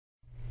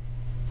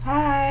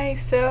Hi,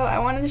 so I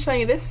wanted to show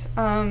you this.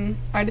 I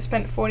just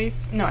spent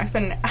I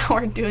spent an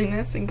hour doing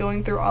this and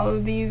going through all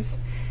of these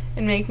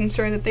and making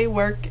sure that they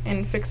work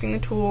and fixing the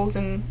tools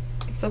and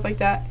stuff like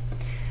that.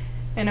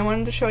 And I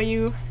wanted to show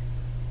you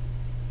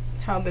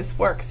how this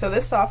works. So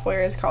this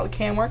software is called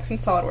CamWorks and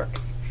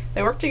SolidWorks.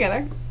 They work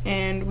together,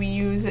 and we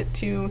use it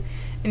to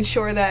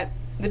ensure that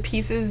the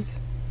pieces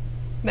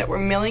that we're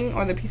milling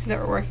or the pieces that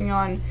we're working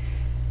on,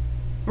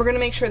 we're going to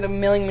make sure the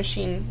milling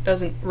machine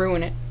doesn't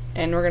ruin it,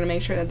 and we're going to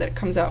make sure that it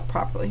comes out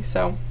properly.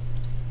 So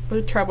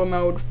we'll do turbo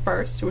mode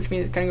first, which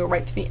means it's going to go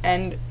right to the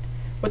end,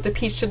 what the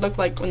piece should look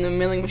like when the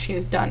milling machine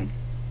is done.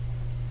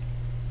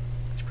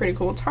 It's pretty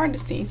cool. It's hard to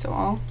see, so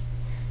I'll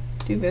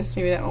do this.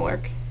 Maybe that will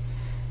work.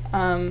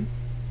 But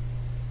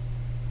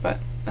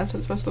that's what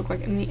it's supposed to look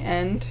like in the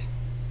end.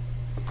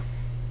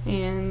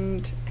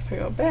 And if I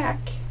go back,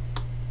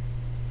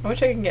 I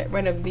wish I could get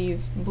rid of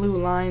these blue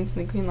lines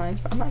and the green lines,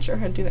 but I'm not sure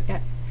how to do that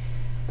yet.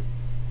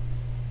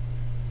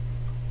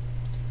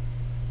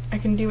 I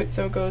can do it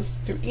so it goes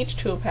through each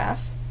tool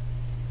path.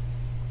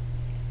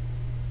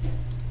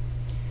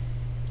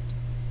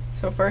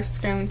 So first it's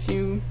going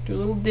to do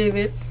little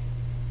divots,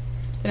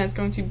 then it's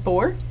going to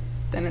bore,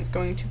 then it's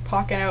going to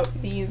pocket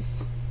out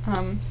these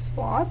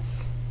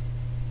slots.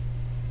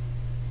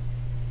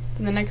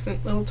 Then the next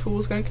little tool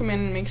is going to come in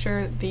and make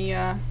sure the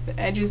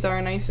edges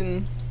are nice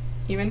and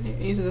even.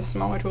 It uses a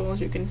smaller tool,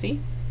 as you can see.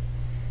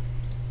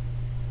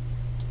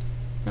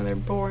 Another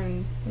bore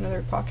and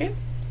another pocket.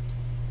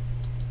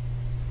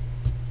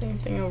 Same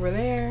thing over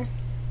there.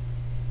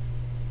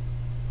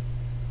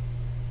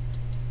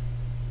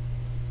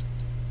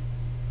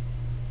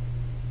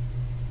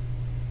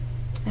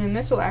 And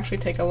this will actually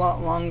take a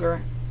lot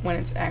longer when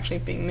it's actually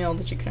being milled,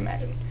 as you can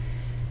imagine.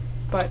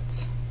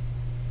 But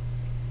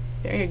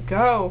there you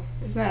go.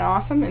 Isn't that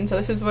awesome? And so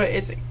this is what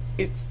it's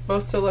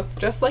supposed to look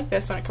just like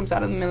this when it comes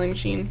out of the milling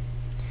machine.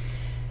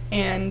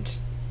 And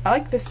I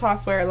like this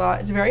software a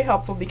lot. It's very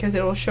helpful because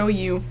it will show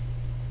you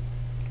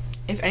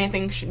if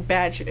anything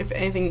if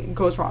anything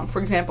goes wrong. For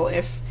example,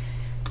 if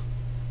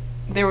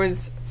there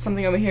was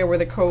something over here where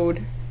the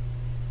code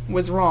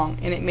was wrong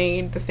and it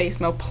made the face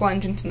mill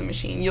plunge into the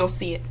machine, you'll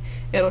see it.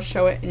 It'll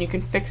show it and you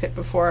can fix it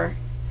before.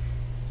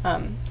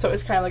 So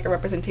it's kind of like a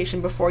representation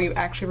before you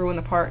actually ruin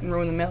the part and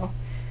ruin the mill.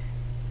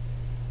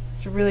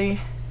 It's really,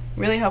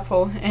 really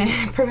helpful, and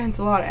it prevents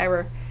a lot of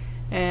error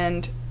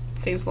and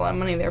saves a lot of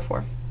money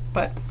therefore.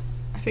 But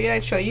I figured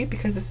I'd show you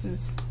because this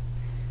is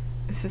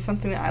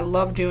something that I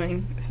love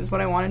doing. This is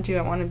what I want to do.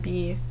 I want to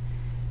be,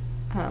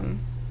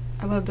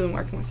 I love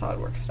working with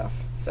SolidWorks stuff.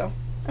 So,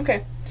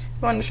 okay.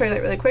 I wanted to show you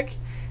that really quick,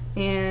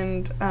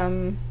 and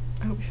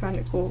I hope you found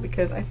it cool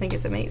because I think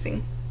it's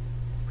amazing.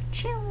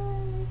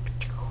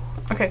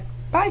 Okay,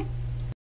 bye!